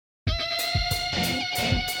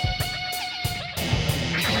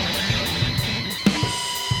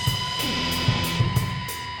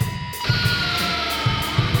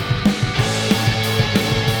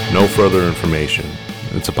no further information.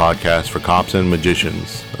 It's a podcast for cops and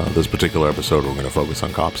magicians. This particular episode, we're going to focus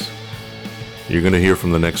on cops. You're going to hear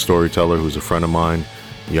from the next storyteller, who's a friend of mine,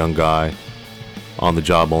 young guy, on the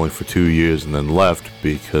job only for 2 years and then left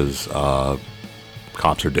because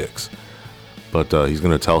cops are dicks. But he's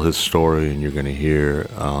going to tell his story, and you're going to hear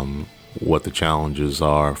what the challenges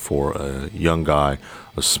are for a young guy,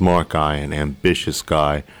 a smart guy, an ambitious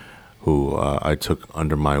guy who I took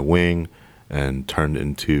under my wing and turned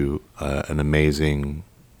into an amazing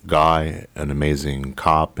guy, an amazing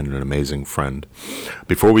cop, and an amazing friend.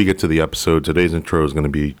 Before we get to the episode, today's intro is going to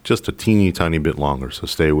be just a teeny tiny bit longer, so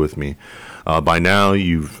stay with me. By now,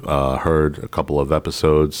 you've heard a couple of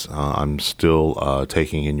episodes. I'm still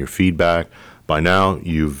taking in your feedback. By now,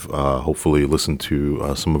 you've hopefully listened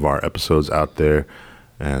to some of our episodes out there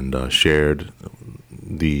and shared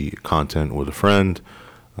the content with a friend.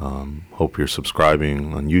 Hope you're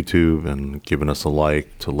subscribing on YouTube and giving us a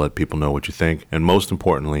like to let people know what you think. And most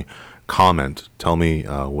importantly, comment. Tell me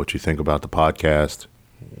what you think about the podcast,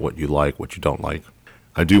 what you like, what you don't like.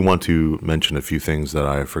 I do want to mention a few things that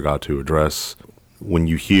I forgot to address. When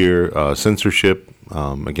you hear censorship,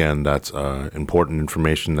 again, that's important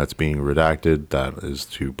information that's being redacted. That is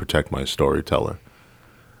to protect my storyteller.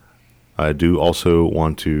 I do also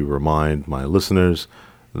want to remind my listeners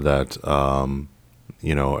that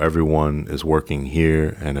everyone is working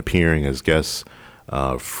here and appearing as guests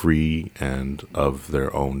free and of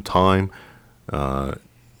their own time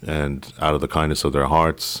and out of the kindness of their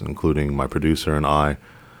hearts, including my producer and I.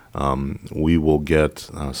 We will get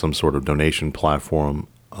some sort of donation platform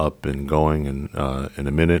up and going in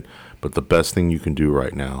a minute, but the best thing you can do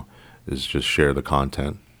right now is just share the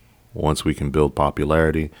content. Once we can build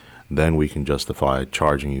popularity, then we can justify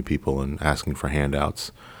charging you people and asking for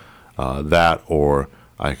handouts. That, or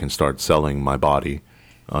I can start selling my body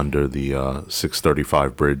under the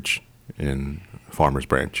 635 bridge in Farmers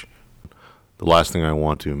Branch. The last thing I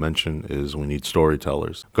want to mention is we need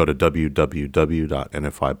storytellers. Go to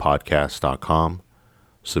www.nfipodcast.com,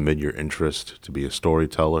 submit your interest to be a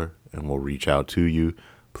storyteller, and we'll reach out to you.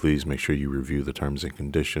 Please make sure you review the terms and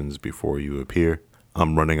conditions before you appear.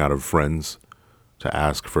 I'm running out of friends to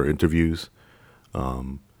ask for interviews.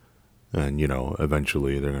 And,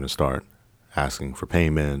 eventually they're going to start asking for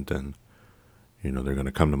payment, and, they're going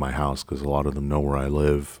to come to my house because a lot of them know where I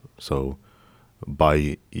live. So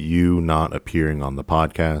by you not appearing on the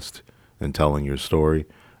podcast and telling your story,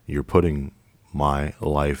 you're putting my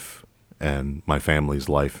life and my family's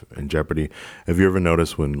life in jeopardy. Have you ever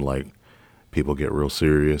noticed when, people get real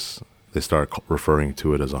serious, they start referring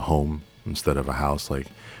to it as a home instead of a house, and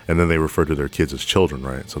then they refer to their kids as children,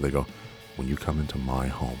 right? So they go, when you come into my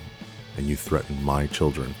home and you threaten my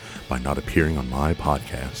children by not appearing on my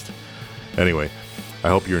podcast. Anyway, I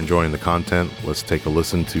hope you're enjoying the content. Let's take a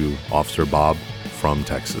listen to Officer Bob from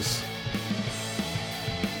Texas.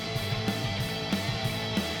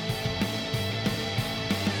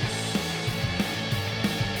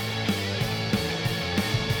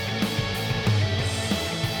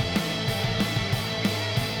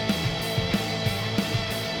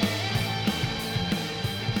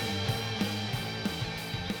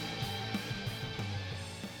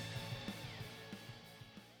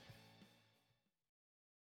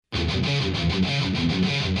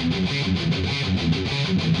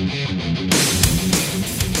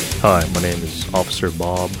 Hi, my name is Officer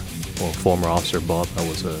Bob, or former Officer Bob. I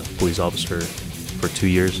was a police officer for 2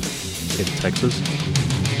 years in Texas.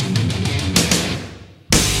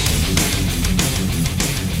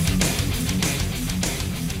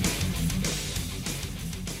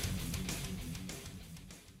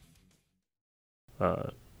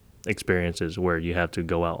 Experiences where you have to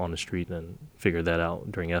go out on the street and figure that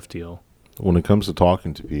out during FTO. When it comes to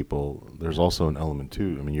talking to people, there's also an element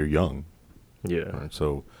too. I mean, you're young. Yeah. Right?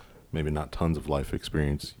 So maybe not tons of life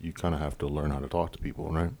experience. You kind of have to learn how to talk to people,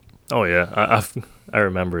 right? Oh yeah, I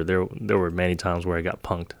remember there were many times where I got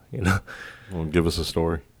punked. Well, give us a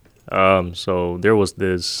story. So there was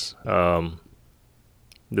this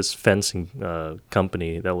fencing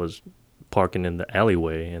company that was parking in the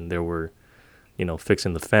alleyway, and they were,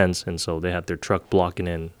 fixing the fence, and so they had their truck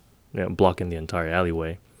blocking the entire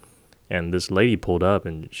alleyway. And this lady pulled up,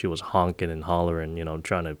 and she was honking and hollering,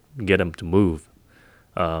 trying to get him to move.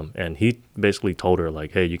 And he basically told her,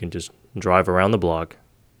 hey, you can just drive around the block,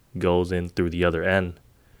 goes in through the other end,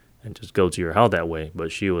 and just go to your house that way.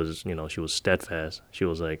 But she was steadfast. She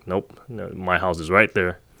was like, nope, no, my house is right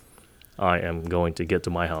there. I am going to get to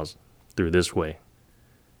my house through this way.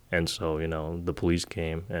 And so, the police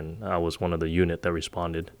came, and I was one of the unit that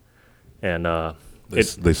responded. And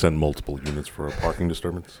They send multiple units for a parking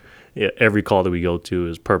disturbance. Yeah, every call that we go to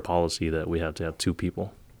is per policy that we have to have 2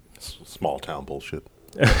 people. Small town bullshit.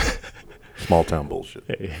 Small town bullshit.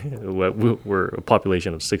 We're a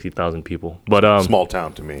population of 60,000 people, but small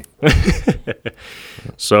town to me.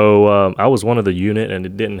 So I was one of the unit, and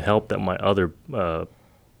it didn't help that my other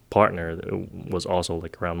partner was also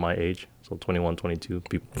like around my age, so 21, 22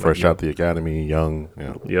 people. Fresh out the academy, young.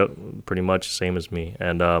 Yeah. Yep, pretty much same as me.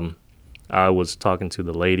 And I was talking to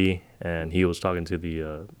the lady, and he was talking to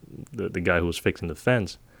the guy who was fixing the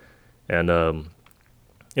fence, and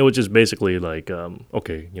it was just basically like,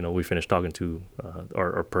 okay, we finished talking to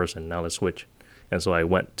our person. Now let's switch. And so I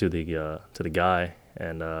went to the guy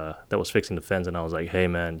and that was fixing the fence, and I was like, hey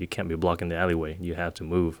man, you can't be blocking the alleyway. You have to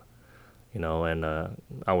move. And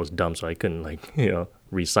I was dumb, so I couldn't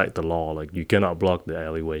recite the law like you cannot block the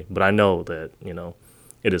alleyway. But I know that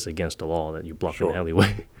it is against the law that you block an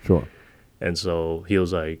alleyway. Sure. And so he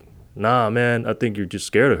was like, nah, man, I think you're just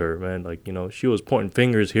scared of her, man. Like, she was pointing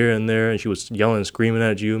fingers here and there, and she was yelling and screaming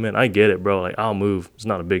at you, man. I get it, bro. Like, I'll move. It's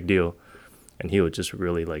not a big deal. And he was just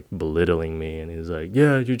really, like, belittling me. And he was like,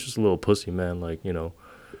 yeah, you're just a little pussy, man. Like,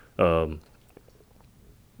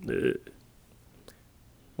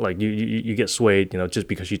 like, you get swayed, just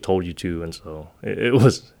because she told you to. And so it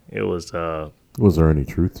was. Was there any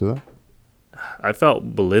truth to that? I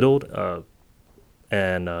felt belittled.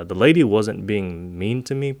 And the lady wasn't being mean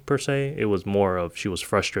to me, per se. It was more of she was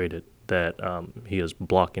frustrated that he is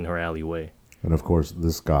blocking her alleyway. And, of course,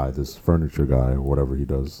 this guy, this furniture guy, or whatever he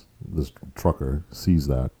does, this trucker, sees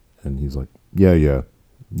that. And he's like, yeah,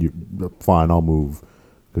 fine, I'll move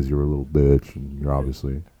because you're a little bitch and you're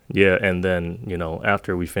obviously... Yeah, and then,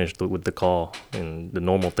 after we finished with the call, and the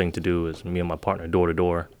normal thing to do is me and my partner door to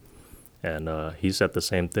door. And he said the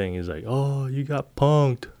same thing. He's like, oh, you got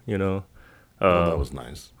punked, that was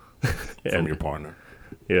nice from your partner.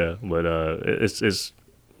 Yeah, but it's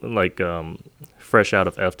like fresh out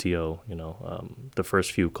of FTO, the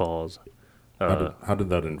first few calls. How did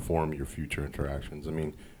that inform your future interactions? I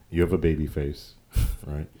mean, you have a baby face,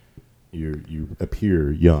 right? You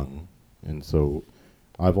appear young, and so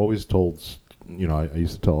I've always told, I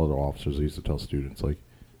used to tell other officers, I used to tell students, like,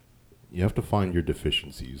 you have to find your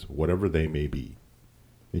deficiencies, whatever they may be,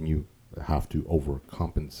 and you have to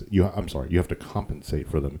overcompensate. You have to compensate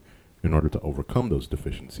for them in order to overcome those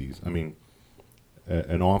deficiencies. I mean,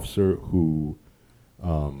 an officer who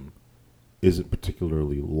isn't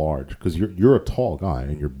particularly large, because you're a tall guy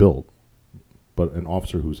and you're built, but an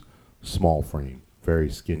officer who's small frame, very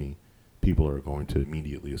skinny, people are going to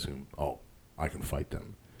immediately assume, oh, I can fight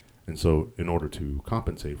them. And so in order to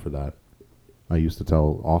compensate for that, I used to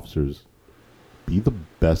tell officers, be the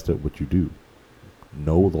best at what you do.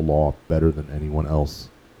 Know the law better than anyone else.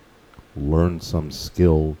 Learn some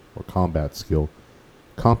skill or combat skill.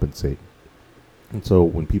 Compensate. And so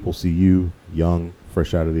when people see you, young,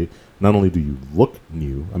 fresh out of the... Not only do you look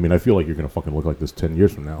new... I mean, I feel like you're going to fucking look like this 10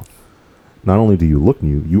 years from now. Not only do you look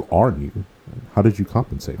new, you are new. How did you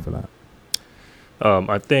compensate for that?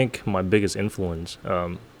 I think my biggest influence,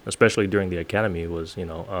 especially during the academy, was,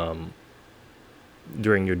 during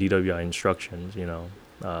your DWI instructions,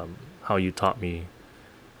 how you taught me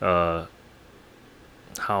how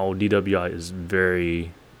DWI is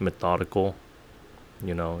very methodical.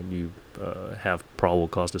 You have probable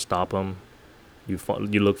cause to stop them. You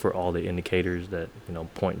look for all the indicators that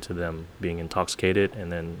point to them being intoxicated,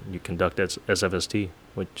 and then you conduct SFST,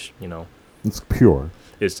 which it's pure.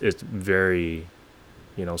 It's very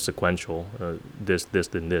sequential. This,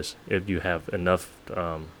 then this. If you have enough.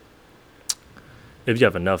 If you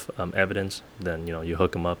have enough evidence, then you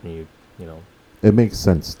hook them up, and It makes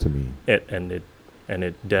sense to me.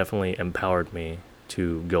 It definitely empowered me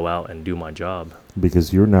to go out and do my job.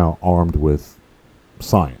 Because you're now armed with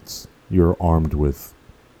science. You're armed with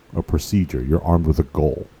a procedure. You're armed with a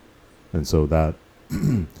goal, and so that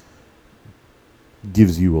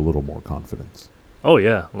gives you a little more confidence. Oh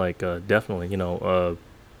yeah, like definitely.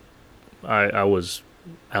 I was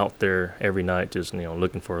out there every night, just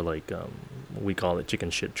looking for we call it chicken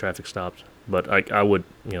shit traffic stops. But I would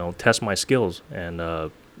test my skills, and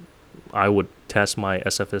I would test my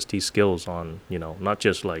SFST skills on not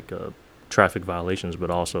just traffic violations, but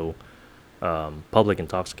also public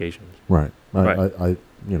intoxications. Right. I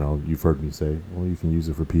you've heard me say, well, you can use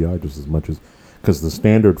it for PI just as much as, because the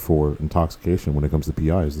standard for intoxication when it comes to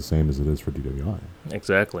PI is the same as it is for DWI.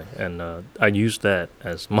 Exactly, and I used that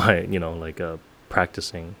as my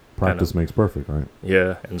practicing. Practice makes perfect, right?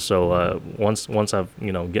 Yeah, and so once I've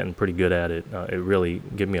getting pretty good at it, it really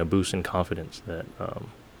gave me a boost in confidence that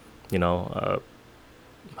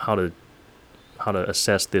how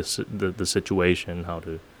assess the situation, how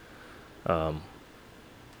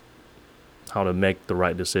to make the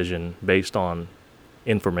right decision based on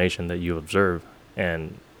information that you observe,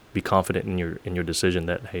 and be confident in your decision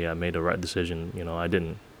that, hey, I made the right decision. I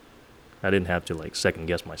didn't have to like second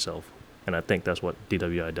guess myself. And I think that's what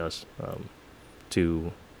DWI does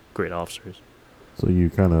to great officers. So you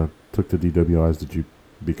kind of took the DWIs. Did you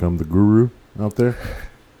become the guru out there?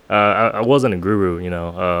 I wasn't a guru,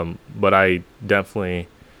 but I definitely.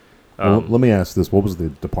 Well, let me ask this: what was the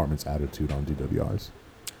department's attitude on DWIs?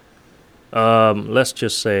 Let's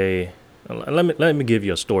just say, let me give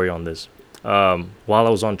you a story on this. While I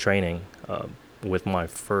was on training with my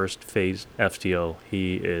first phase FTO,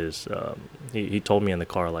 he told me in the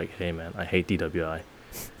car, like, hey man, I hate DWI.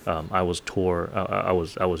 I was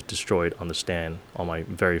destroyed on the stand on my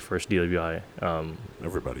very first DWI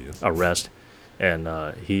Everybody is arrest. And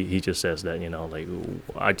he just says that, like,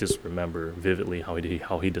 I just remember vividly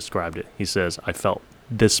how he described it. He says, I felt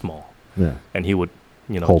this small. Yeah. And he would,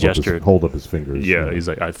 gesture. Hold up his fingers. Yeah, he's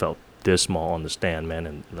like, I felt this small on the stand, man.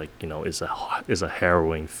 And, like, it's a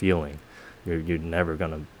harrowing feeling. You're never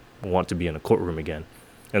going to want to be in a courtroom again.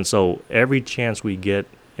 And so every chance we get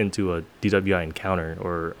into a DWI encounter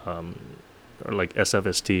or like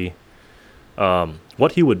SFST,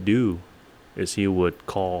 what he would do is he would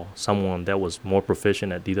call someone that was more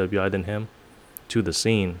proficient at DWI than him to the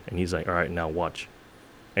scene, and he's like, all right, now watch.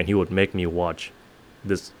 And he would make me watch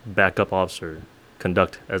this backup officer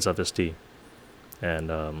conduct SFST.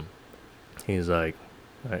 And he's like,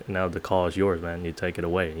 all right, now the call is yours, man. You take it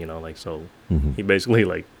away, so he basically,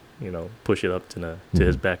 like, push it up to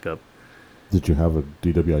his backup. Did you have a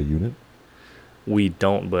DWI unit? We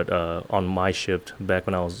don't, but on my shift, back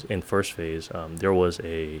when I was in first phase, there was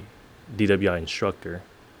a DWI instructor.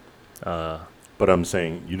 But I'm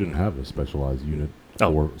saying you didn't have a specialized unit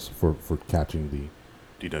for catching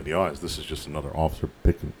the DWIs. This is just another officer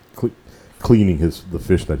cleaning the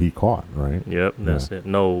fish that he caught, right? Yep, that's it.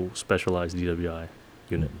 No specialized DWI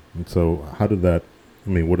unit. And so what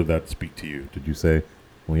did that speak to you? Did you say,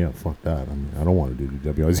 well, yeah, fuck that. I don't want to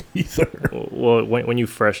do DWIs either. Well, when you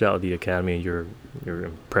fresh out of the academy, you're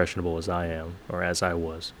impressionable as I am, or as I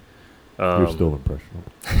was. You're still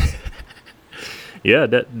impressionable. Yeah,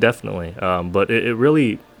 definitely. But it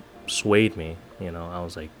really swayed me. I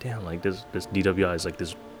was like, damn, like this DWI is like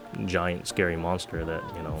this giant, scary monster that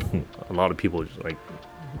a lot of people just like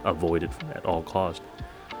avoided at all costs.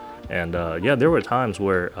 And there were times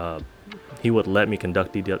where he would let me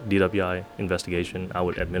conduct DWI investigation. I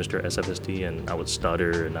would administer SFST, and I would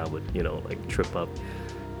stutter, and I would like trip up.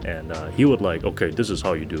 And he would like, okay, this is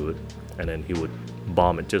how you do it. And then he would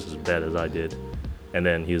bomb it just as bad as I did. And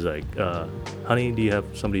then he's like, honey, do you have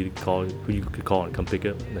somebody to call, who you could call and come pick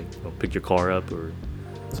up, like pick your car up? Or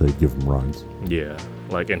so you give him rides. Yeah,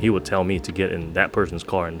 like, and he would tell me to get in that person's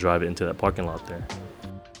car and drive it into that parking lot there.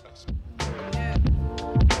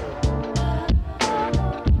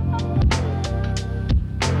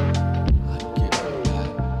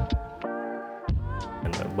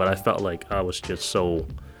 But I felt like I was just so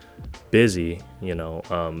busy,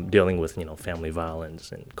 dealing with, family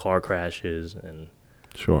violence and car crashes and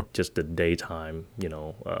just the daytime,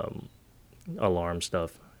 alarm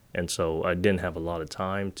stuff. And so I didn't have a lot of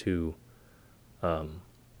time to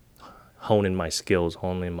hone in my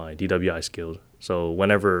DWI skills. So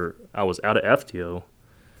whenever I was out of FTO,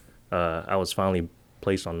 I was finally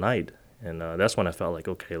placed on night. And that's when I felt like,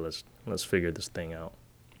 okay, let's figure this thing out.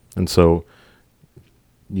 And so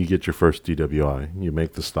you get your first DWI, you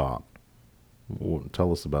make the stop.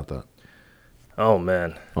 Tell us about that. Oh,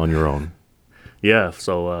 man. On your own. Yeah,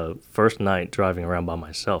 so first night driving around by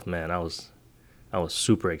myself, man, I was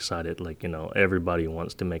super excited. Like, everybody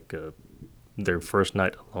wants to make their first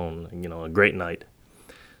night alone, a great night.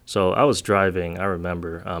 So I was driving, I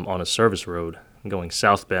remember, on a service road going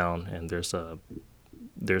southbound, and there's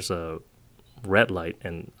a red light,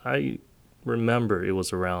 and I remember it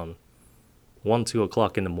was around 1, 2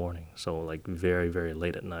 o'clock in the morning, so like very, very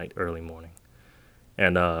late at night, early morning.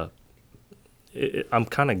 And I'm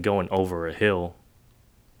kind of going over a hill,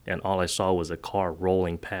 and all I saw was a car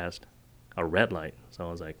rolling past a red light. So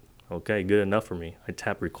I was like, okay, good enough for me. I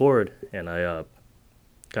tap record, and I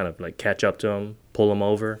kind of like catch up to him, pull him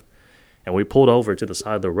over, and we pulled over to the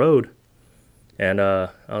side of the road. And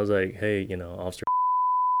I was like, hey, officer,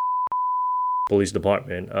 police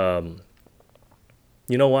department,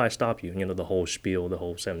 you know why I stopped you? The whole spiel, the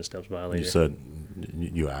whole 7 steps violation.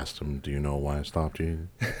 You asked him, do you know why I stopped you?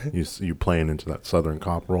 you playing into that Southern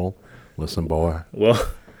cop role? Listen, boy. Well,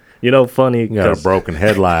 funny. You got a broken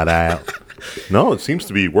headlight out. No, it seems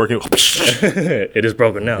to be working. It is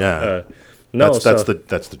broken now. Yeah. No, That's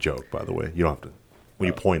the joke, by the way. You don't have to when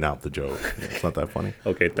you point out the joke. It's not that funny.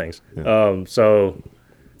 okay, thanks. Yeah. So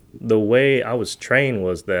the way I was trained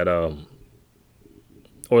was that,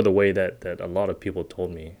 or the way that a lot of people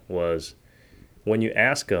told me was when you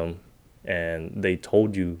ask them and they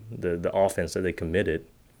told you the offense that they committed,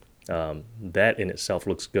 that in itself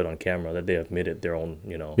looks good on camera, that they admitted their own,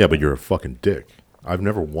 Yeah, but you're a fucking dick. I've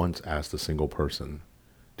never once asked a single person,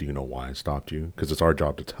 do you know why I stopped you? Because it's our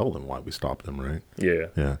job to tell them why we stopped them, right? Yeah.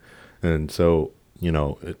 Yeah. And so,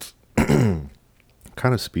 it's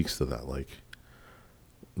kind of speaks to that, like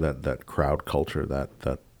that crowd culture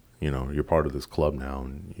that you're part of this club now,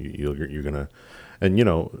 and you're gonna, and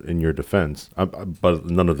in your defense, but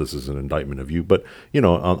none of this is an indictment of you, but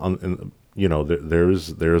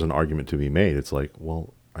there's an argument to be made. It's like,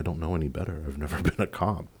 well, I don't know any better. I've never been a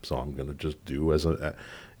cop, so I'm gonna just do as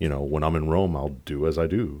when I'm in Rome, I'll do as I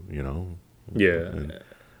do. Yeah.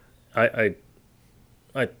 And,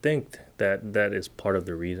 I think that is part of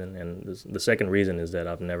the reason, and the second reason is that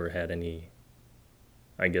I've never had any,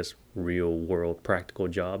 I guess, real world practical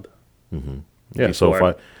job. mm-hmm. Yeah.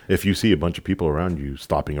 So if you see a bunch of people around you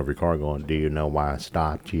stopping every car, going, "Do you know why I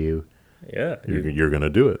stopped you?" Yeah, you're gonna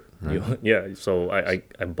do it. Right? Yeah. So I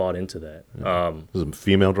bought into that. Yeah. Was it a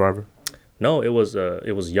female driver? No, it was a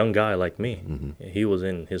young guy like me. Mm-hmm. He was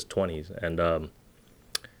in his 20s, and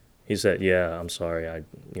he said, "Yeah, I'm sorry. I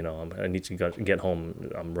need to get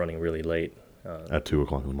home. I'm running really late." At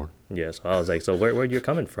 2:00 in the morning. Yeah, so I was like, "So where you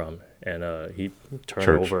coming from?" And he turned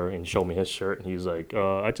Church. over and showed me his shirt, and he's like,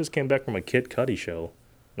 "I just came back from a Kid Cudi show."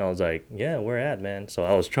 And I was like, "Yeah, where at, man?" So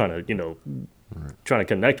I was trying to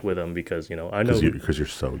connect with him because I know because you're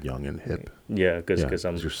so young and hip. Yeah, because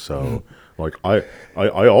you're so like I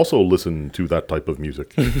also listen to that type of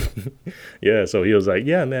music. Yeah, so he was like,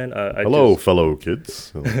 "Yeah, man. Hello, fellow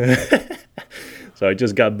kids." So I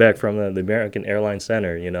just got back from the American Airlines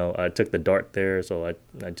Center. I took the DART there, so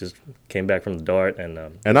I just came back from the DART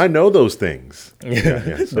and I know those things.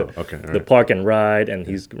 Yeah. So okay, all the right. park and ride, and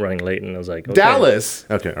he's running late, and I was like, okay. Dallas.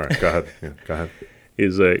 Okay, all right. Go ahead. Yeah, go ahead.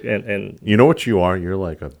 He's like, and you know what you are? You're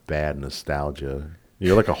like a bad nostalgia.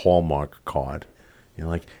 You're like a Hallmark card. You're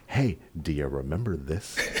like, hey, do you remember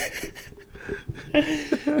this? All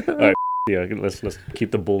right, yeah, let's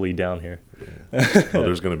keep the bully down here. Yeah. Oh,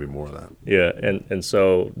 there's gonna be more of that. Yeah, and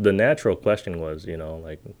so the natural question was,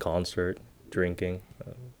 like concert, drinking.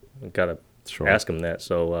 Gotta ask him that.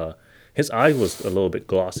 So his eye was a little bit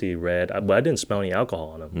glossy red, but I didn't smell any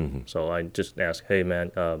alcohol on him. Mm-hmm. So I just asked, "Hey,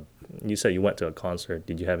 man, you said you went to a concert.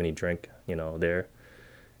 Did you have any drink, there?"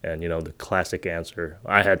 And the classic answer,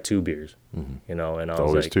 I had 2 beers. Mm-hmm. And I was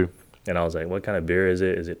always like, 2. And I was like, "What kind of beer is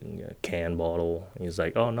it? Is it a can bottle?" And he's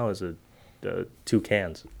like, "Oh no, it's 2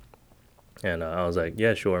 cans." And I was like,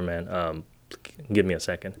 "Yeah, sure, man. Give me a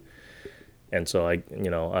second." And so I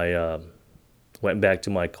went back to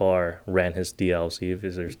my car, ran his DL, see if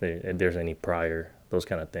there's any prior, those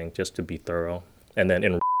kind of things, just to be thorough. And then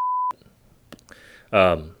in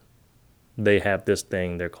they have this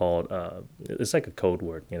thing they're called, it's like a code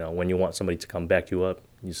word. When you want somebody to come back you up,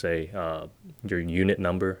 you say your unit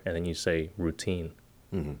number, and then you say routine.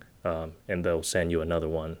 Mm-hmm. And they'll send you another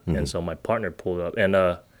one. Mm-hmm. And so my partner pulled up. And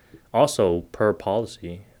also, per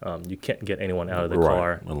policy, you can't get anyone out of the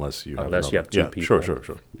car unless you have 2 people. Sure.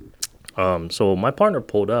 So my partner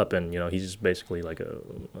pulled up, and he's just basically like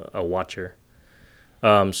a watcher.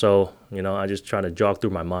 So I just tried to jog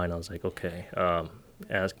through my mind. I was like, okay,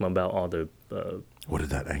 ask him about all the. What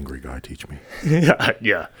did that angry guy teach me?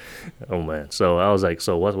 Yeah. Oh man. So I was like,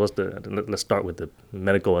 so what's the? Let's start with the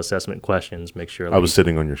medical assessment questions. Make sure. I was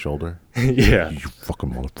sitting on your shoulder. Yeah. You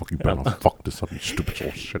fucking motherfucker! You better not fuck this up, you stupid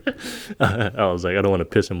little shit. I was like, I don't want to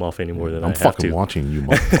piss him off any more than I'm I have fucking to. watching you,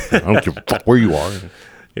 motherfucker. I don't give a fuck where you are.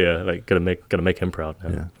 Yeah, like gotta make him proud.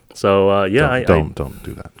 Yeah. So don't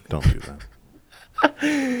do that. Don't do that.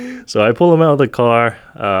 So I pull him out of the car.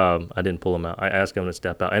 I didn't pull him out. I asked him to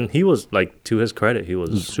step out, and he was like, to his credit, he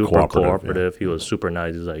was super cooperative. Yeah. He was super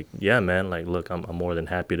nice. He's like, "Yeah, man. Like, look, I'm more than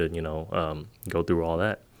happy to go through all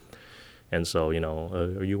that." And so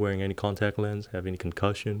are you wearing any contact lens? Have any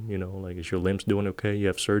concussion? Like, is your limbs doing okay? You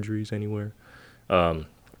have surgeries anywhere? And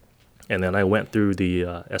then I went through the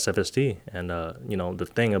SFST, and the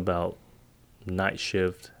thing about night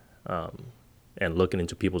shift and looking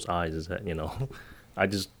into people's eyes is that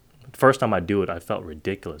first time I do it, I felt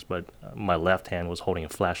ridiculous, but my left hand was holding a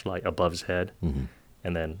flashlight above his head, mm-hmm.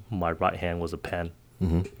 and then my right hand was a pen,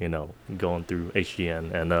 mm-hmm. Going through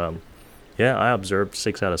HGN. And I observed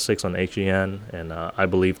 6 out of 6 on HGN, and I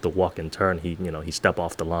believe the walk and turn, he stepped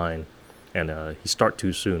off the line, and he start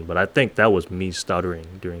too soon. But I think that was me stuttering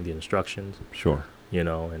during the instructions. Sure.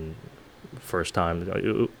 And first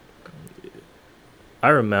time. I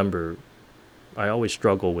remember I always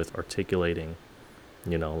struggle with articulating,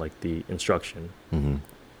 like the instruction, Mm-hmm.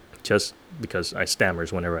 just because I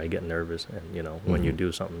stammers whenever I get nervous. And, when you Mhm.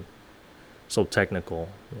 do something so technical,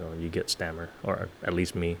 you get stammer, or at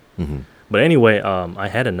least me. Mm-hmm. But anyway, I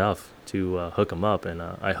had enough to hook him up, and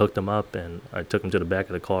I hooked him up, and I took him to the back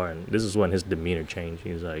of the car, and this is when his demeanor changed.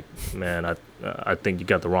 He was like, "Man, I think you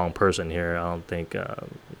got the wrong person here. I don't think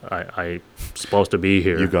I supposed to be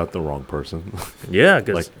here." You got the wrong person. Yeah,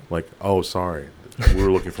 because Oh, sorry, we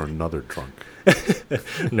were looking for another trunk.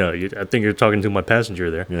 no, I think you're talking to my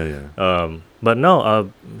passenger there. Yeah, yeah. But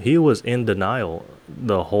no, he was in denial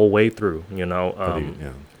the whole way through.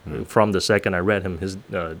 Yeah. From the second I read him his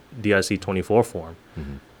DIC 24 form.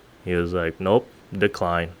 Mm-hmm. He was like, "Nope,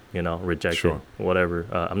 decline, rejected, Sure. whatever.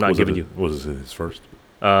 I'm not giving you." Was it his first?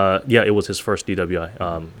 Yeah, it was his first DWI.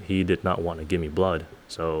 He did not want to give me blood,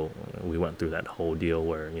 so we went through that whole deal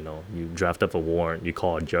where you draft up a warrant, you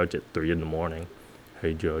call a judge at 3 a.m.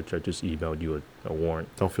 Hey, judge, I just emailed you a warrant.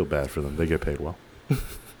 Don't feel bad for them. They get paid well.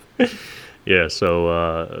 Yeah, so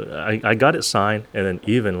I got it signed, and then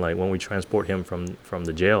even like when we transport him from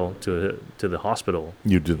the jail to the hospital.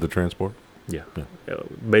 You did the transport? Yeah.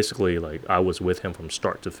 Basically, like I was with him from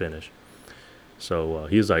start to finish. So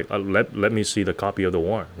he's like, let me see the copy of the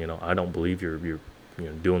warrant. I don't believe you're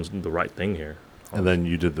doing the right thing here. And then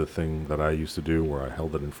you did the thing that I used to do where I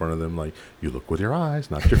held it in front of them, like, you look with your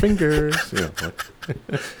eyes, not your fingers.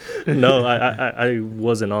 No, I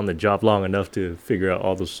wasn't on the job long enough to figure out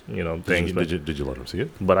all those, things. Did you let them see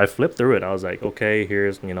it? But I flipped through it. I was like, okay,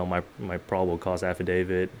 here's, my probable cause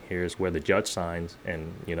affidavit. Here's where the judge signs.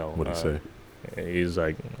 And, What did he say? He's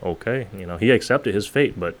like, okay. He accepted his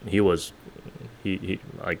fate, but he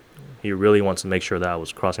really wants to make sure that I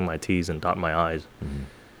was crossing my T's and dotting my I's. Mm-hmm.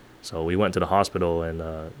 So we went to the hospital, and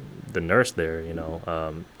the nurse there,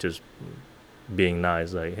 just being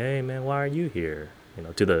nice, like, "Hey, man, why are you here?"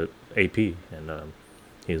 To the AP. And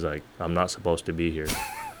he's like, "I'm not supposed to be here."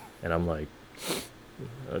 And I'm like,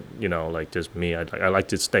 like just me. I like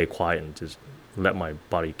to stay quiet and just let my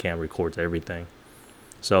body cam record everything.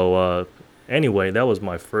 So anyway, that was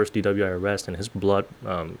my first DWI arrest, and his blood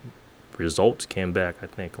results came back, I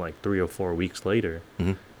think, like 3 or 4 weeks later.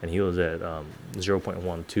 Mm-hmm. And he was at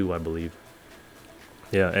 0.12, I believe.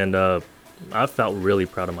 Yeah, and I felt really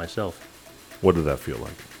proud of myself. What did that feel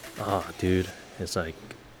like? Oh, dude, it's like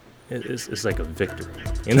it's like a victory,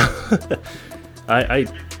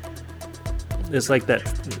 it's like that,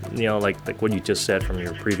 like what you just said from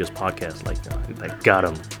your previous podcast, like I got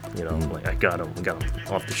him, Mm-hmm. like I got him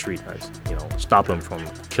off the street. I, stop him from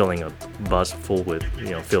killing a bus filled with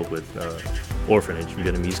orphanage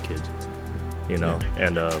Vietnamese kids.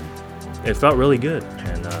 And it felt really good,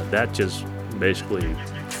 and that just basically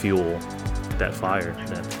fueled that fire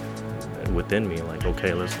that within me, like,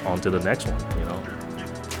 okay, let's on to the next one.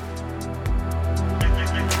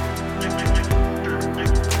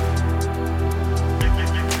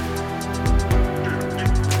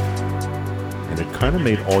 And it kind of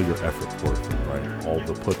made all your effort worth it, right? All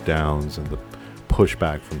the put downs and the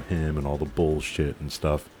pushback from him and all the bullshit and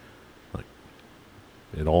stuff. Like,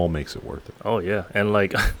 it all makes it worth it. Oh yeah, and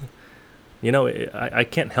like, I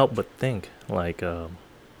can't help but think, like,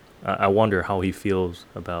 I wonder how he feels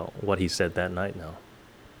about what he said that night now.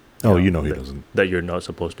 Oh, he doesn't. That you're not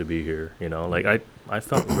supposed to be here. Like I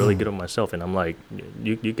felt really good on myself, and I'm like,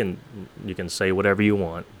 you can say whatever you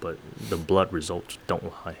want, but the blood results don't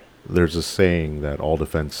lie. There's a saying that all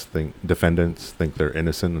defendants think they're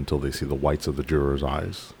innocent until they see the whites of the jurors'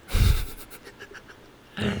 eyes.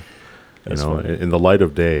 That's funny. In the light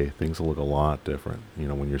of day, things will look a lot different.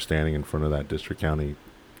 When you're standing in front of that district county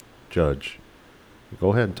judge,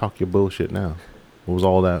 go ahead and talk your bullshit now. What was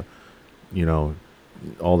all that,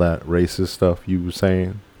 all that racist stuff you were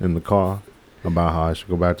saying in the car about how I should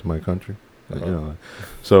go back to my country?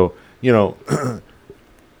 So,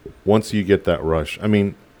 once you get that rush, I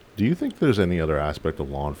mean, do you think there's any other aspect of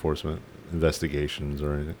law enforcement investigations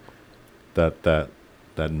or anything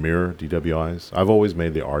that mirror DWIs? I've always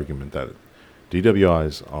made the argument that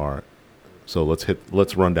DWIs are, so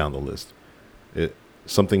let's run down the list.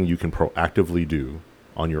 Something you can proactively do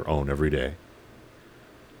on your own every day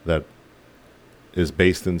that is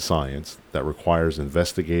based in science, that requires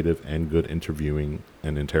investigative and good interviewing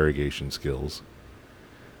and interrogation skills,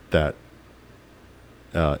 that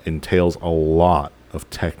entails a lot of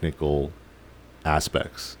technical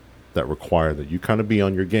aspects that require that you kind of be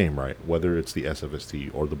on your game, right? Whether it's the SFST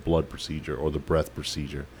or the blood procedure or the breath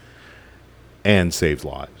procedure, and saves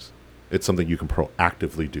lives. It's something you can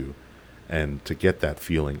proactively do. And to get that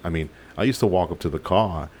feeling, I mean, I used to walk up to the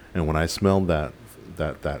car And when I smelled that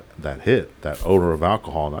hit, that odor of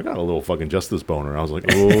alcohol, I got a little fucking justice boner. I was like,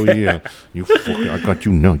 oh yeah, you fucking, I got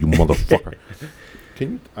you now, you motherfucker.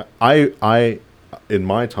 Can you, I in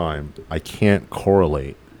my time, I can't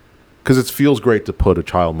correlate, because it feels great to put a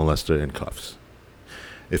child molester in cuffs.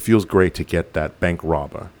 It feels great to get that bank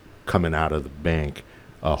robber coming out of the bank,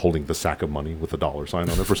 holding the sack of money with a dollar sign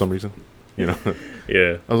on it for some reason. You know?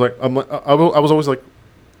 Yeah. I was always like,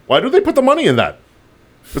 why do they put the money in that?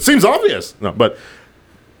 It seems obvious. No, but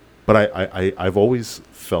I've always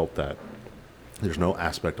felt that there's no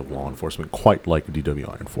aspect of law enforcement quite like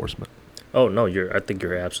DWI enforcement. Oh no, I think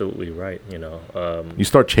you're absolutely right. You know, you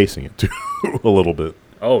start chasing it too a little bit.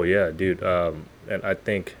 Oh yeah, dude. And I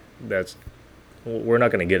think we're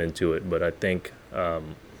not going to get into it, but I think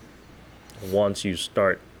once you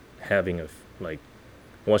start having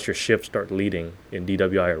once your shift start leading in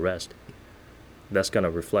DWI arrest, that's going to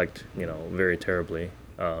reflect, very terribly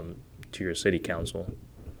to your city council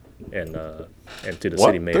and to the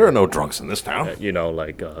city mayor. There are no drunks in this town. We don't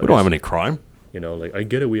have any crime. I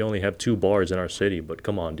get it. We only have 2 bars in our city, but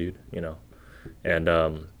come on, dude. And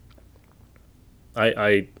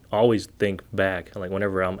I always think back, like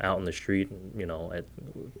whenever I'm out in the street, at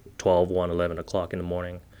 12, 1, 11 o'clock in the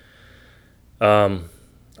morning.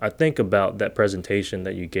 I think about that presentation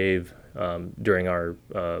that you gave during our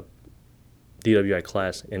DWI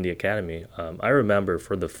class in the academy. I remember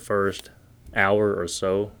for the first hour or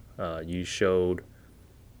so, you showed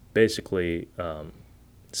basically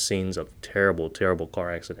scenes of terrible, terrible car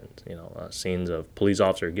accidents. Scenes of police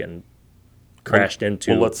officer getting crashed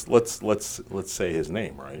into. Well, let's say his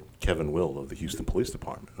name, right? Kevin Will of the Houston Police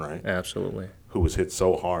Department, right? Absolutely. Who was hit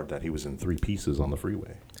so hard that he was in 3 pieces on the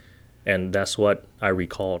freeway. And that's what I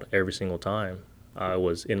recalled every single time I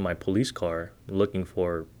was in my police car looking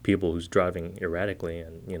for people who's driving erratically,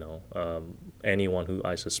 and anyone who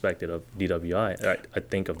I suspected of DWI. I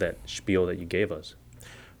think of that spiel that you gave us.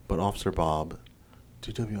 But Officer Bob,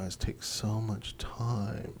 DWIs take so much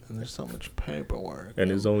time, and there's so much paperwork.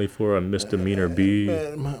 And it's only for a misdemeanor B.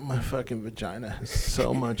 My fucking vagina has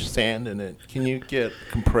so much sand in it. Can you get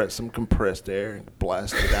some compressed air and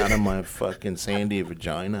blast it out of my fucking sandy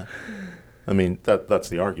vagina? I mean, that's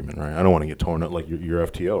the argument, right? I don't want to get torn up like your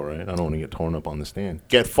FTO, right? I don't want to get torn up on the stand.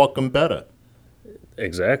 Get fucking better.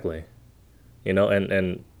 Exactly.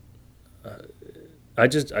 And I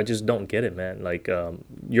just don't get it, man. Like,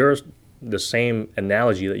 the same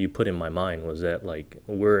analogy that you put in my mind was that, like,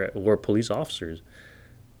 we're police officers.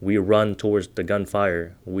 We run towards the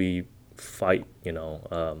gunfire. We fight,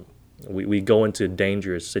 we go into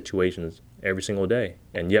dangerous situations every single day,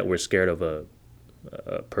 and yet we're scared of a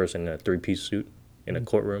person in a 3-piece suit in a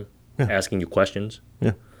courtroom asking you questions.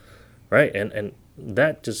 Yeah. Right? And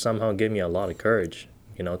that just somehow gave me a lot of courage,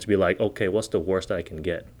 to be like, okay, what's the worst I can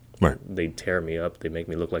get? Right. They tear me up. They make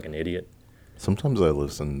me look like an idiot. Sometimes I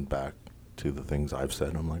listen back to the things I've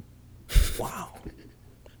said. I'm like, wow.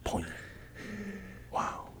 Poignant.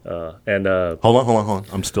 Wow. Hold on.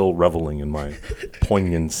 I'm still reveling in my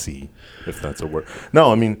poignancy, if that's a word.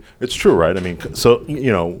 No, I mean, it's true, right? I mean, so,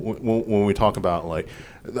 when we talk about, like,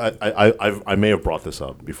 I may have brought this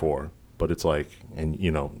up before, but it's like, and,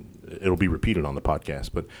 it'll be repeated on the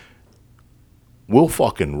podcast, but we'll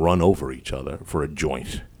fucking run over each other for a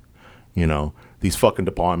joint. These fucking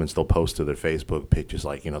departments, they'll post to their Facebook pictures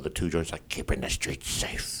like, the 2 joints, like, keeping the streets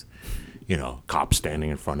safe. Cops standing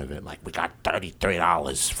in front of it, like, we got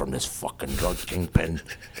 $33 from this fucking drug kingpin.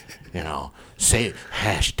 Say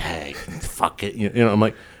hashtag, fuck it. I'm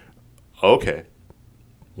like, okay,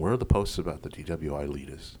 where are the posts about the DWI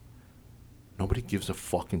leaders? Nobody gives a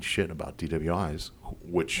fucking shit about DWIs,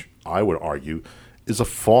 which I would argue has a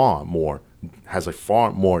far more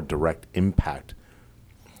direct impact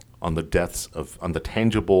on the deaths on the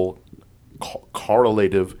tangible,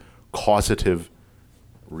 correlative, causative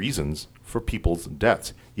reasons for people's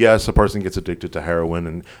deaths. Yes, a person gets addicted to heroin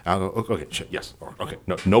and okay, shit, yes, okay,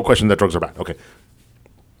 no question that drugs are bad. Okay,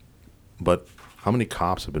 but how many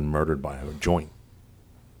cops have been murdered by a joint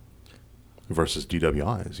versus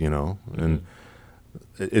DWIs? And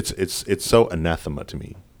it's so anathema to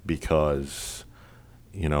me because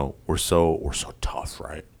we're so tough,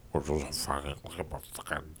 right? We're so fucking, look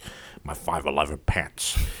at my 511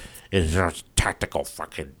 pants. It's a tactical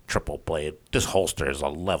fucking triple blade. This holster is a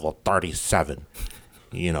level 37.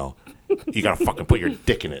 You gotta fucking put your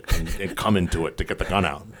dick in it and come into it to get the gun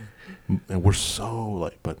out. And we're so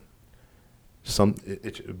like, but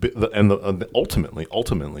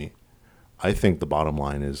ultimately, I think the bottom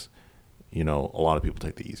line is, a lot of people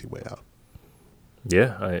take the easy way out.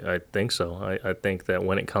 Yeah, I think so. I think that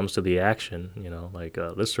when it comes to the action,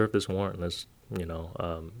 let's serve this warrant. Let's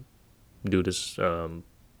do this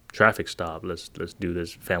traffic stop. Let's do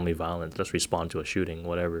this family violence. Let's respond to a shooting,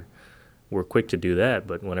 whatever. We're quick to do that,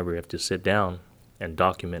 but whenever we have to sit down and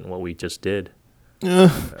document what we just did,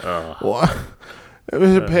 What? It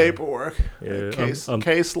was a paperwork. yeah,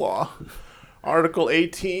 Case law. Article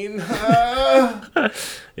 18. yeah.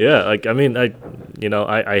 Like I mean, I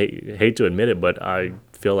hate to admit it, but I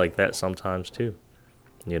feel like that sometimes too.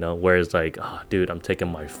 Whereas like, dude, I'm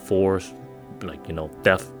taking my fourth,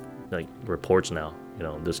 theft reports now.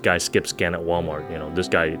 This guy skipped scan at Walmart. This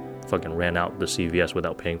guy fucking ran out the CVS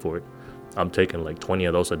without paying for it. I'm taking like 20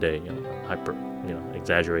 of those a day.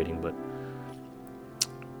 Exaggerating, but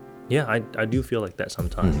yeah, I do feel like that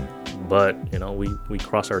sometimes. Mm-hmm. But we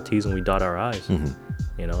cross our T's and we dot our I's. Mm-hmm.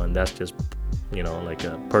 And that's just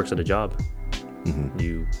perks of the job. Mm-hmm.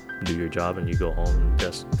 You do your job and you go home, and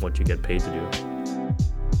that's what you get paid to do.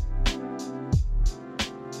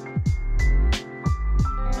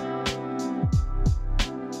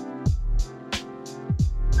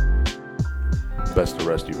 Best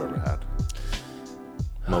arrest you've ever had?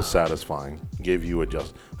 Most satisfying? Gave you a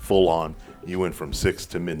just full on. You went from 6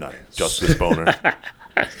 to midnight. Justice boner.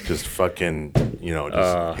 Just fucking,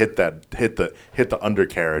 hit the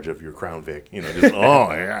undercarriage of your Crown Vic.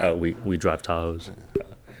 Yeah. We drive Tahoes,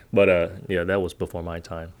 but yeah, that was before my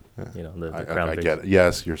time. The Crown I Vic. get it.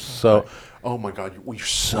 Yes, you're so. Oh my God, you're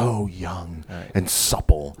so young and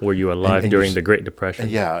supple. Were you alive during the Great Depression?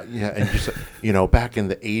 Yeah, and back in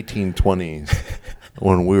the 1820s.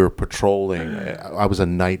 When we were patrolling, I was a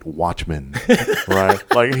night watchman, right?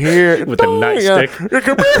 Like here with a nightstick.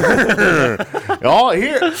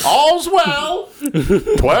 All's well.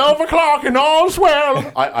 12 o'clock and all's well.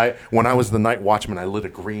 I when I was the night watchman, I lit a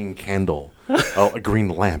green candle, a green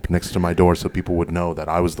lamp next to my door, so people would know that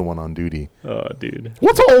I was the one on duty. Oh, dude!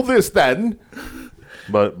 What's all this then?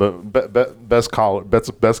 But best caller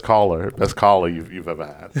you've ever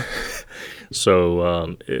had.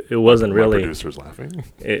 So it wasn't really. My producer's laughing.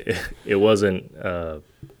 It wasn't.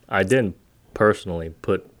 I didn't personally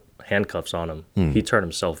put handcuffs on him. He turned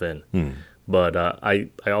himself in. But I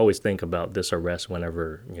always think about this arrest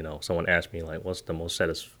whenever someone asks me like, what's the most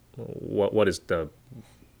what is the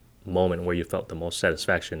moment where you felt the most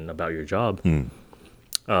satisfaction about your job?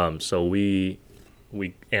 So we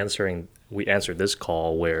answered this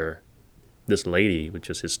call where this lady, which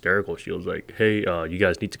is hysterical, she was like, hey, you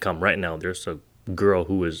guys need to come right now. There's a girl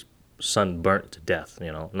who is sunburnt to death,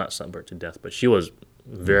 not sunburnt to death, but she was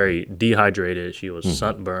very dehydrated. She was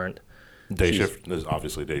sunburnt. Day shift? This is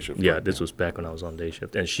obviously day shift. Yeah, this was back when I was on day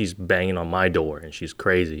shift. And she's banging on my door, and she's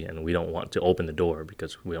crazy, and we don't want to open the door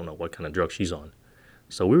because we don't know what kind of drug she's on.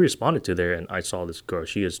 So we responded to there, and I saw this girl.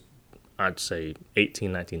 She is, I'd say,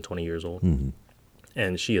 18, 19, 20 years old. Mm-hmm.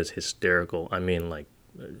 And she is hysterical. I mean, like,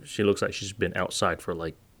 she looks like she's been outside for,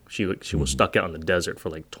 like, she was stuck out in the desert for,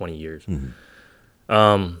 like, 20 years.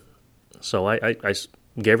 Mm-hmm. So I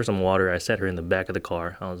gave her some water. I set her in the back of the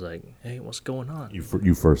car. I was like, hey, what's going on?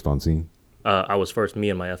 You first on scene? I was first, me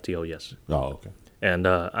and my FTO, yes. Oh, okay. And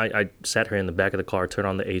I sat her in the back of the car, turned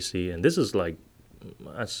on the AC, and this is like,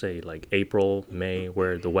 I'd say like April, May,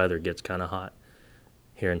 where the weather gets kind of hot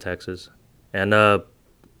here in Texas. And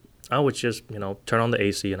I would just, turn on the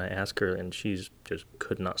AC, and I ask her, and she's just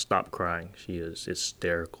could not stop crying. She is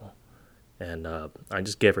hysterical. And I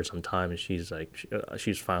just gave her some time, and she's like,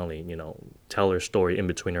 she's finally, tell her story in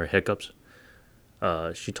between her hiccups.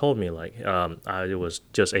 She told me, like, I was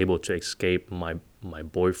just able to escape my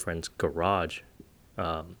boyfriend's garage.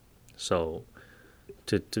 So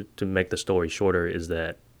to make the story shorter is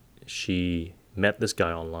that she met this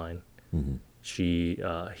guy online. Mm-hmm.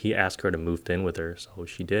 He asked her to move in with her, so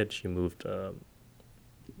she did. She moved.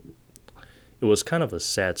 It was kind of a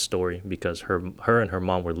sad story because her and her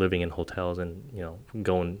mom were living in hotels and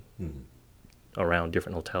going around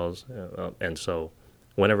different hotels, and so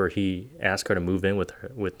whenever he asked her to move in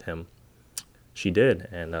with him, she did,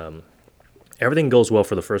 and everything goes well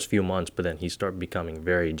for the first few months, but then he started becoming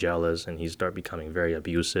very jealous and he started becoming very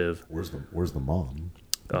abusive. Where's the mom?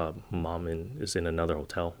 Mom is in another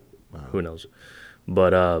hotel. Wow. Who knows?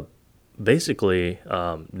 But basically,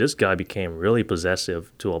 this guy became really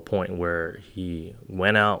possessive to a point where he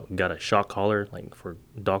went out, got a shock collar, like for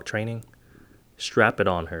dog training, strap it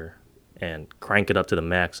on her, and crank it up to the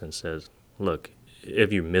max and says, look,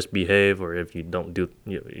 if you misbehave or if you don't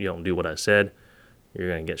do what I said, you're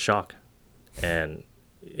going to get shock. And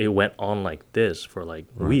it went on like this for like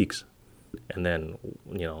weeks. And then,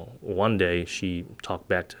 one day she talked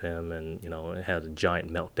back to him and, had a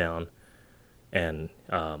giant meltdown. And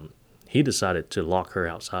he decided to lock her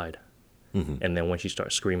outside. Mm-hmm. And then when she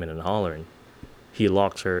starts screaming and hollering, he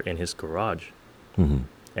locks her in his garage.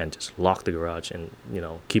 and just lock the garage. And,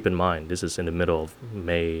 keep in mind, this is in the middle of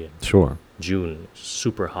May, Sure. June,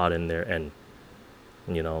 super hot in there. And,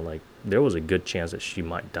 like there was a good chance that she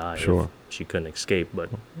might die Sure. if she couldn't escape. But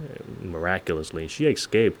miraculously, she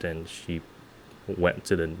escaped and she went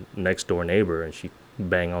to the next door neighbor and she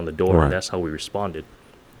banged on the door. Right. And that's how we responded.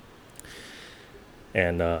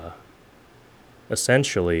 And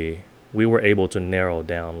essentially, we were able to narrow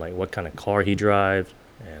down like what kind of car he drives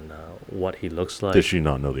and what he looks like. Did she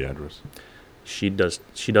not know the address? She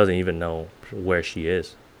doesn't even know where she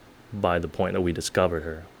is by the point that we discovered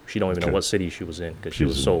her. She don't even know what city she was in because she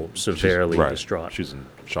was so severely distraught. She's in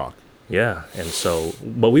shock. Yeah, and so,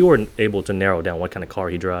 but we were able to narrow down what kind of car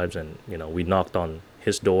he drives, and we knocked on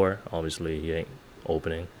his door. Obviously, he ain't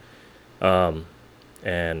opening. And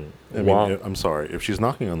I'm sorry, if she's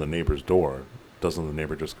knocking on the neighbor's door, doesn't the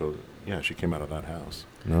neighbor just go, "Yeah, she came out of that house"?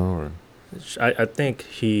 No, or I think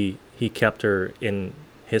he kept her in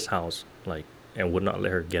his house, like, and would not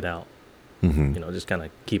let her get out. Just kind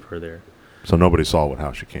of keep her there. So nobody saw what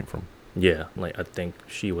house she came from. Yeah, like I think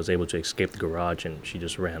she was able to escape the garage, and she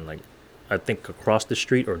just ran like, I think across the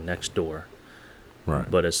street or next door. Right.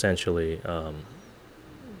 But essentially,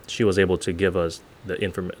 she was able to give us the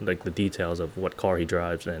the details of what car he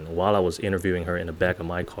drives. And while I was interviewing her in the back of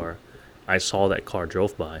my car, I saw that car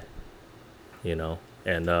drove by. And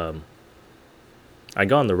I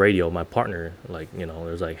got on the radio. My partner, it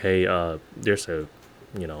was like, hey, there's a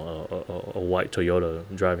white Toyota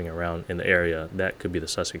driving around in the area. That could be the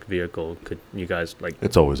suspect vehicle. Could you guys like?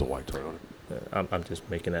 It's always a white Toyota. I'm just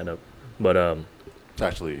making that up, but it's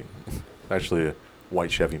actually a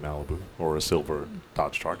white Chevy Malibu or a silver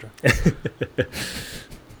Dodge Charger.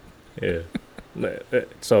 Yeah.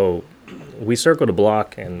 So we circled the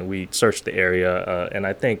block and we searched the area, and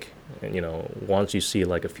I think once you see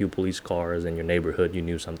like a few police cars in your neighborhood, you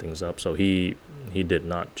knew something's up. So he did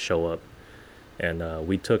not show up. And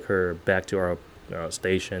we took her back to our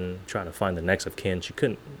station, trying to find the next of kin.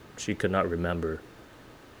 She could not remember.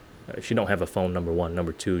 She don't have a phone, number one.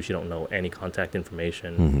 Number two, she don't know any contact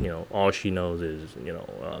information. All she knows is,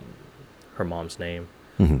 her mom's name.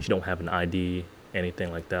 She don't have an ID,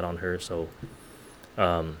 anything like that on her. So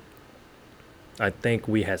I think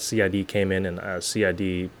we had CID came in, and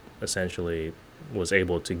CID essentially was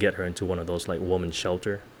able to get her into one of those like women's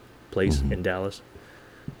shelter place in Dallas.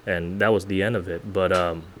 And that was the end of it. But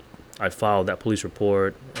I filed that police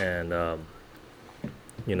report, and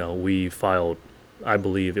we filed, I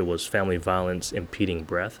believe it was family violence impeding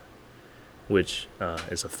breath, which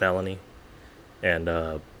is a felony.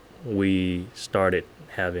 And we started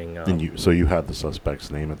having. So you had the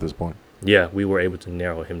suspect's name at this point? Yeah, we were able to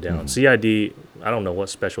narrow him down. CID, I don't know what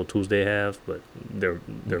special tools they have, but they're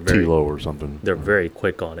very TILO or something. They're very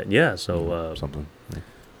quick on it. Yeah, so something. Yeah.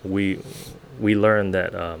 We learned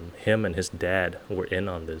that him and his dad were in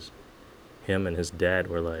on this. Him and his dad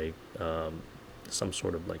were like some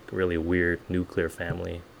sort of like really weird nuclear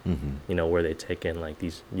family, where they take in like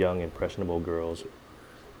these young impressionable girls,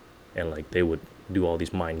 and like they would do all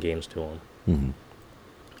these mind games to them.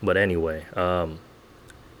 But anyway,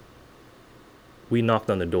 we knocked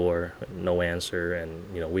on the door, no answer,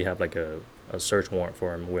 and we have like a search warrant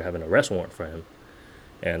for him. We have an arrest warrant for him,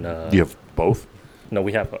 and you have both? No,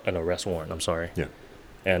 we have an arrest warrant. I'm sorry. Yeah.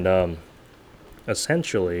 And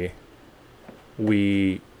essentially,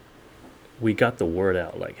 we got the word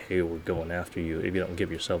out like, hey, we're going after you. If you don't give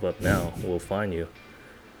yourself up now, we'll find you.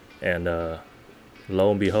 And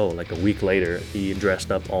lo and behold, like a week later, he dressed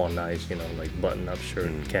up all nice, like button-up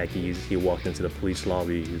shirt, khakis. He walked into the police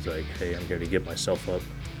lobby. He's like, hey, I'm here to give myself up.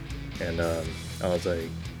 And I was like,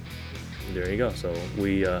 there you go. So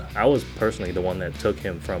I was personally the one that took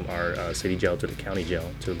him from our city jail to the county jail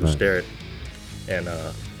to Gusteret, and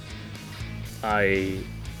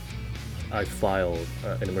I filed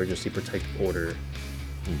an emergency protective order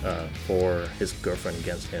for his girlfriend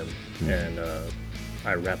against him, and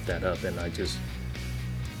I wrapped that up. And I just,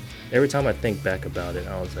 every time I think back about it,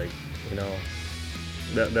 I was like,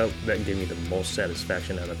 that gave me the most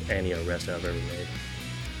satisfaction out of any arrest I've ever made.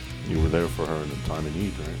 You were there for her in a time of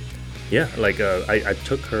need, right? Yeah, like I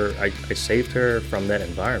took her, I saved her from that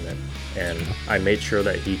environment, and I made sure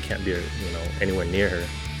that he can't be, anywhere near her.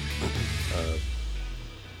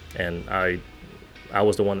 And I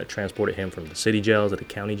was the one that transported him from the city jail to the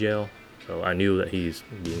county jail, so I knew that he's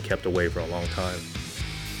being kept away for a long time,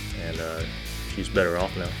 and she's better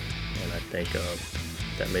off now, and I think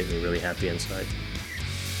that made me really happy inside.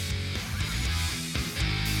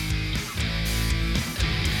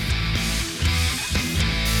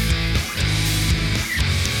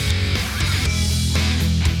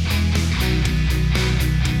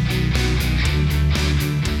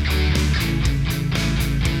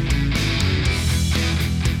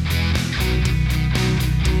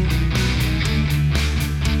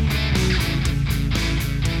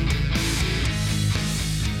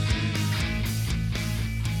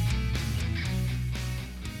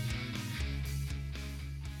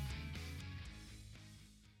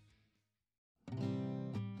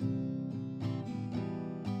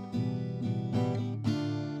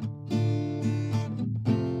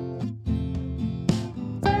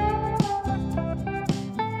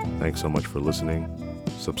 Thanks so much for listening,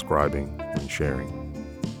 subscribing, and sharing.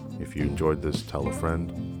 If you enjoyed this, tell a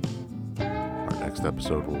friend. Our next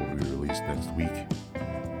episode will be released next week.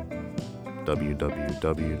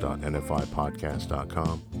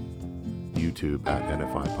 www.nfipodcast.com, YouTube at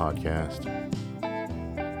NFI Podcast,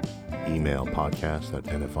 email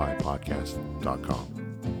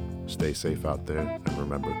podcast@nfipodcast.com. Stay safe out there, and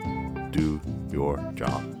remember, do your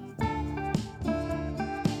job.